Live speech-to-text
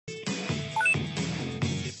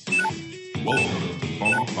Welcome to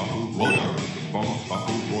Bump Battle Royale. Bump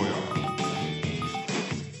Battle Royale.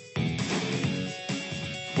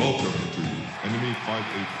 Welcome to Enemy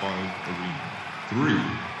 585 Arena. 3,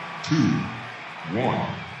 2, 1,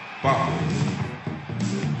 battle.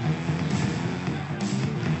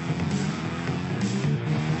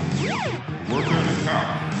 Worker in the cap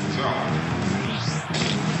is out.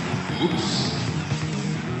 Oops.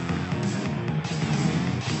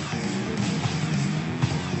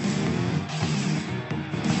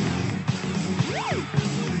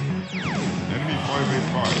 Enemy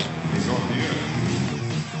 585 is on the edge.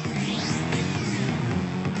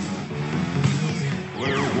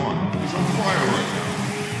 Player 1 is on fire right now.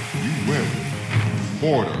 You win.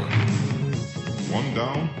 Border. 1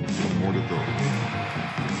 down, 1 more to go.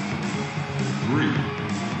 3,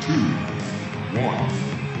 2, 1,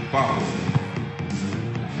 battle.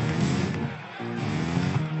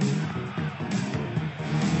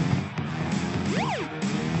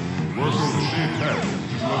 Worker with shaved head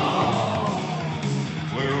is level up.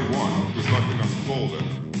 Player 1 is like an unfolded.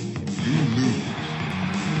 You lose.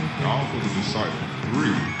 Now for the decider.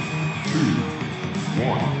 3, 2,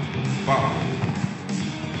 1, battle.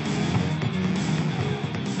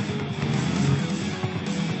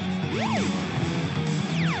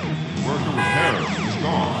 Worker with hair is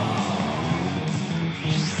gone.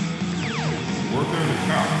 Worker in the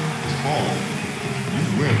cap is falling. You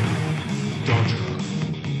win. Dodger.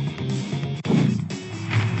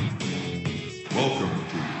 Welcome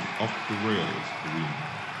to Up the Rails Arena.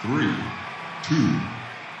 3, 2,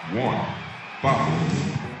 1, battle.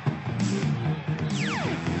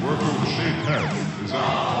 Worker with shaved head is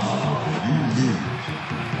out. You lose.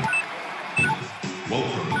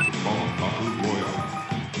 Welcome to Bump Battle Royale.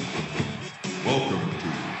 Welcome to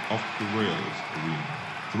Up the Rails Arena.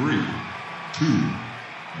 3, 2,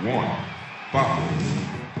 1, battle.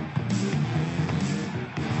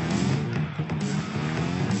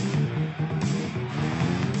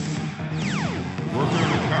 Worker in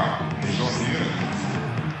the cap is on the edge.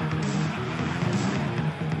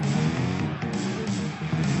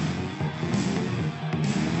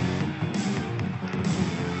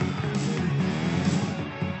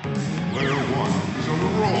 Player 1 is on the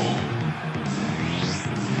roll.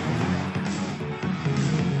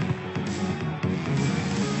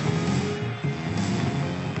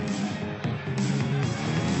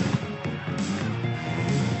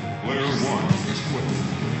 Player 1 is quitting.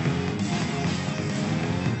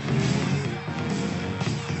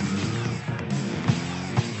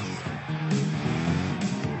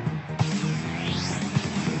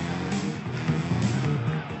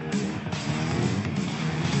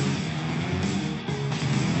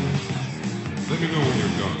 Let me know when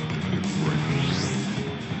you're done and it's break.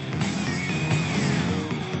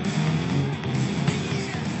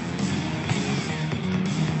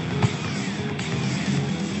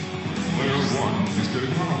 Player 1 is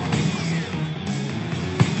getting hot.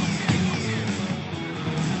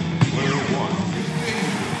 Player 1 is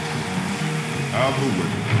dangerous. Have the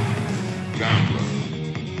win. Gambler.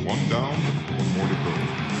 1 down, 1 more to go.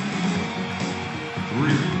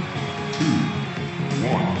 3, 2,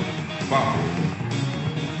 1, battle.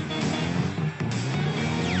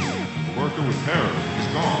 Worker with hair is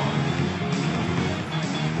gone.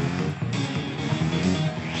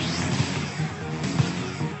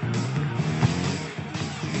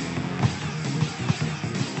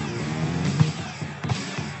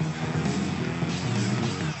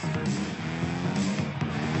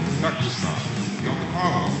 Practice now. Not the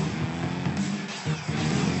power.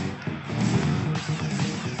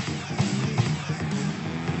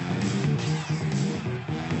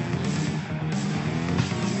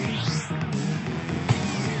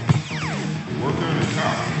 Worker in the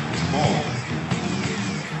cap is falling.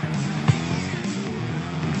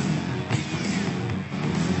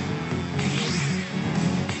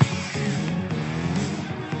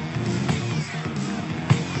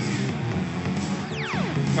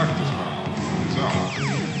 Practice now is out.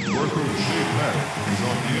 Worker with shaved head is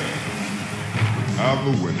on the edge. Have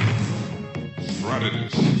the winner.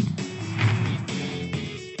 Strategist.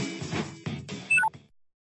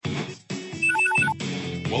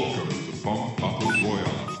 Welcome to Bump Battle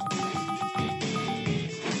Royale.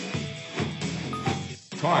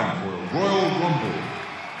 Time for a Royal Rumble.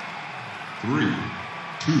 3,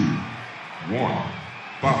 2, 1,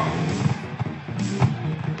 battle.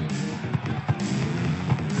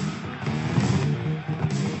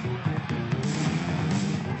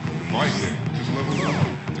 Viking just leveled up.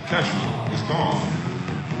 Takeshi is gone.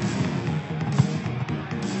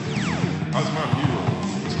 Hazmat Hero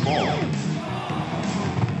is falling.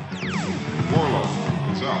 Warlock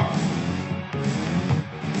is out.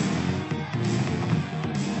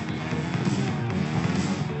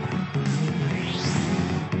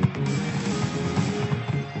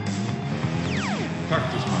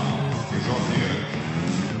 off the edge.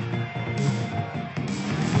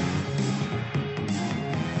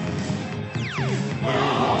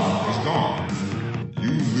 Player 1 is gone.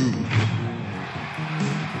 You lose.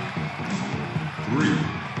 3,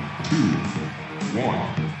 2, 1,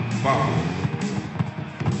 battle.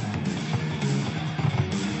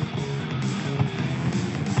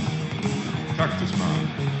 Cactus Man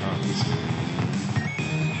has the skin.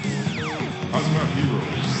 Hazmat Hero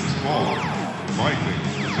is fallen. Viking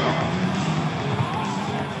is out.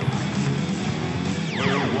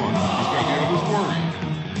 Player 1 has got the others worried.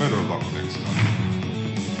 Better luck next time.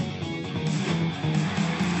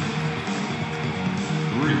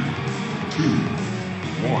 3, 2,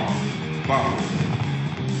 1, battle.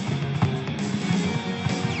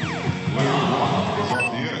 Player 1 is off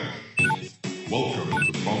the edge. Welcome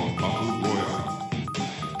to Bump Battle Royale.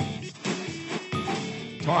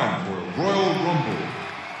 Time for a Royal Rumble.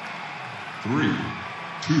 3,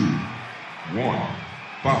 2, 1,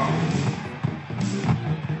 battle.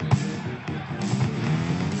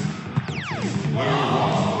 Player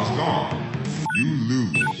 1 is gone. You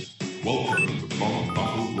lose. Welcome to Bump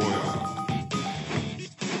Battle Royale.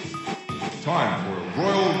 Time for a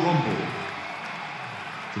Royal Rumble.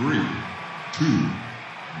 3, 2,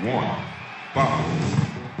 1, battle.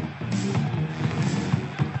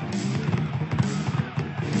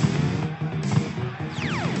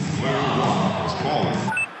 Player 1 is falling.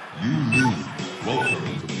 You lose. Welcome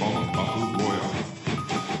to Bump Battle Royale.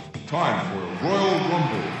 Time for a Royal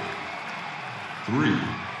Rumble. 3,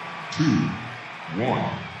 2, 1,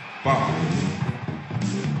 battle.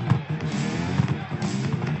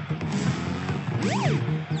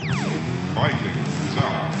 Viking is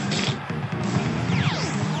out.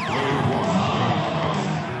 Player 1 is out.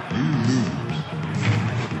 You lose.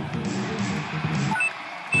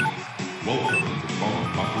 Welcome to Bump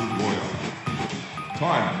Battle Royale.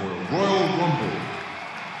 Time for a Royal Rumble.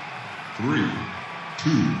 3, 2,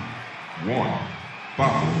 1,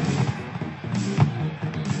 battle.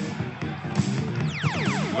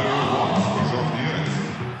 Player 1 is off the edge.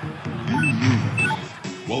 You lose.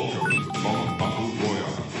 Welcome to Bump Battle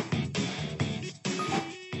Royale.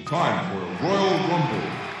 Time for a Royal Rumble.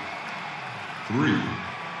 3,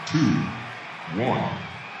 2, 1,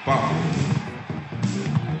 battle.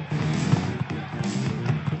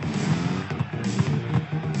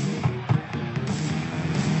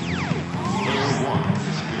 Player 1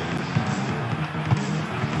 is killed.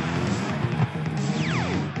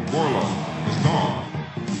 Warlock is gone.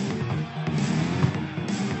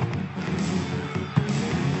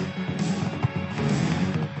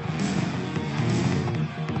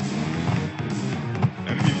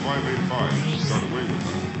 Enemy 585 got away with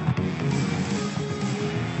that.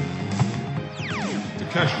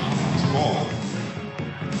 Takeshi is fallen.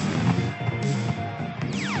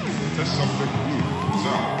 Test subject blue is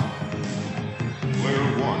out. Player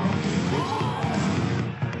 1 is close to him.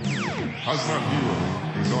 Hazmat Hero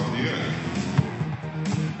is off the edge.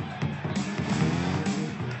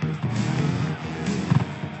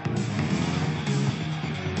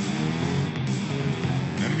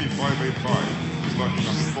 Enemy 585 is locking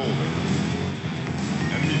up the folder.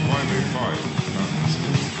 Enemy 585 is not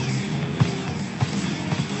listening.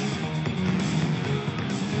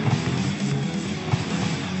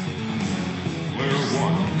 Player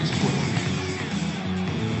 1 is twitching.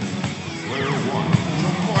 Player 1 is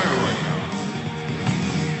on fire right now.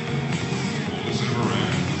 Listen to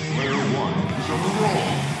Moran. Player 1 is on the roll.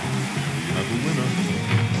 You have the winner.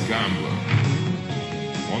 Gambler.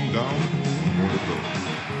 1 down, more to go.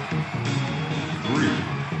 3,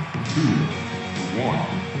 2, 1,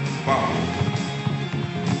 battle.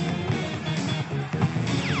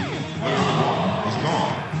 Player 1 is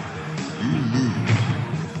gone. You lose.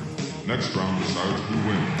 Next round decides who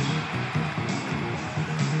wins.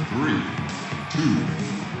 3, 2,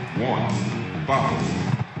 1, battle.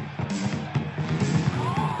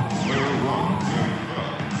 Player 1 nearly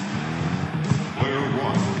fell. Player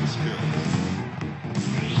 1 is killed.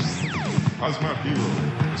 Hazmat Hero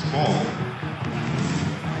is fallen.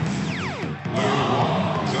 Player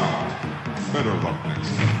 1 is out. Better luck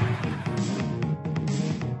next time.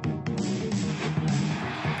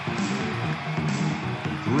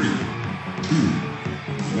 3, 2,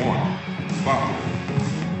 1, battle.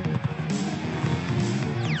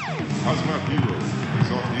 Hazmat Hero is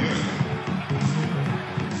off the edge.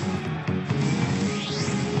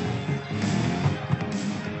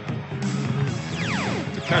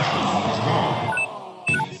 Takeshi is gone.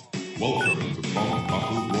 Welcome to Bump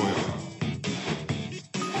Battle Royale.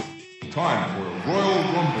 Time for a Royal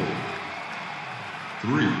Rumble.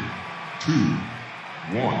 3, 2,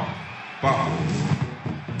 1, battle.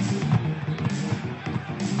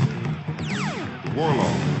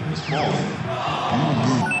 Warlock is falling. You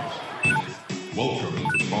lose. Welcome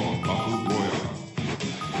to Bump Battle Royale.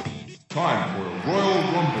 Time for a Royal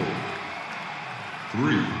Rumble.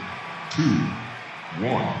 3, 2,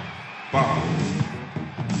 1, battle.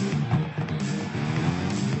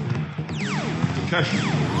 Takeshi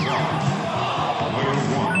is out. Player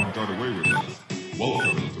 1 got away with it.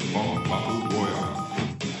 Welcome to Bump Battle Royale.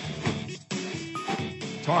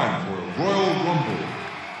 Time for a Royal Rumble.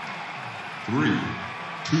 3,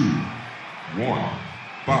 2, 1,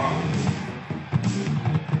 battle.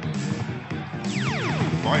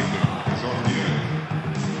 Viking is on the edge.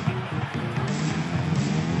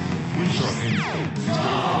 Windshot Angel is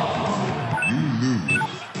going. You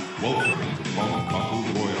lose. Welcome to Bump Battle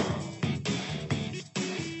Royale.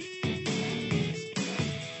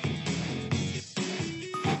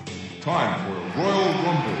 Time for a Royal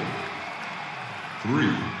Rumble.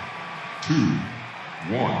 3, 2,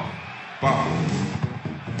 1, battle.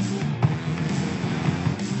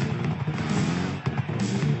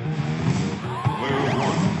 Player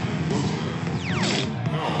 1 goes there.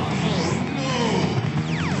 No.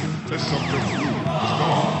 Test subject 2 is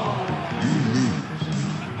gone. You lose.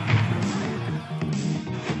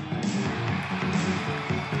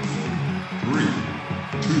 Three,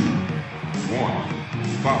 2, 1,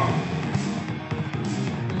 battle.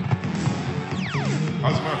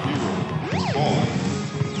 Hazmat Hero is falling.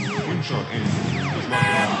 Windshot Angel is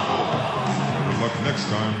knocking out the ball. Better luck next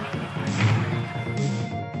time.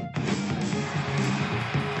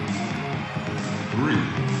 3,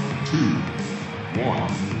 2, 1,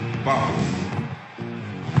 battle.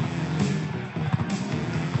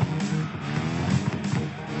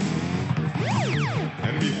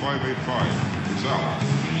 Enemy 585 is out.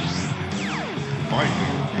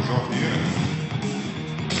 Viking is off the edge.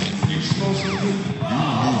 You smell something? You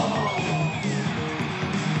lose.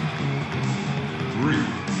 3,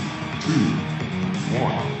 2,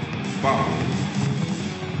 1, battle.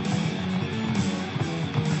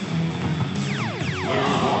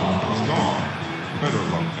 Player 1 is gone. Better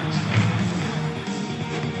luck next time.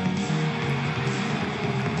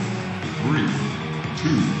 3, 2,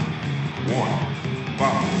 1,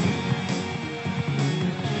 battle.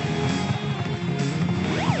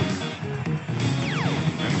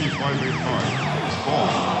 Enemy 585 is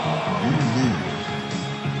falling. You lose.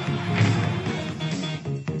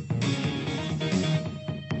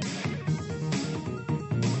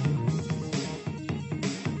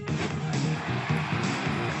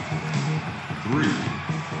 3,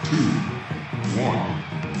 2, 1,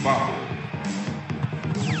 battle.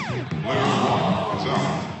 Player 1 is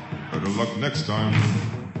out. Better luck next time.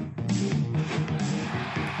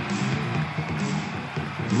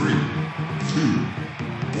 3, 2,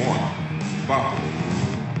 1, battle.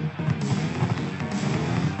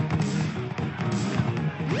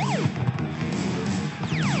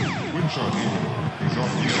 Windshot Angel is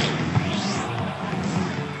off the edge.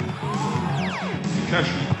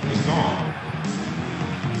 Takeshi is gone.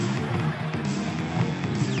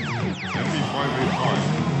 Enemy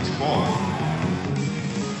 585 is falling.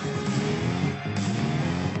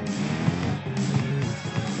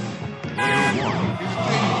 Player 1 is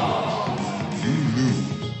dangerous. You lose.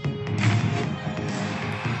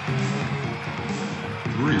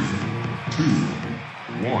 3, 2,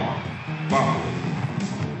 1, battle.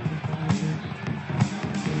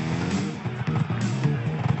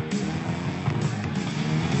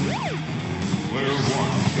 Player 1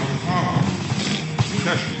 got power.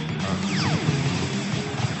 Takeshi has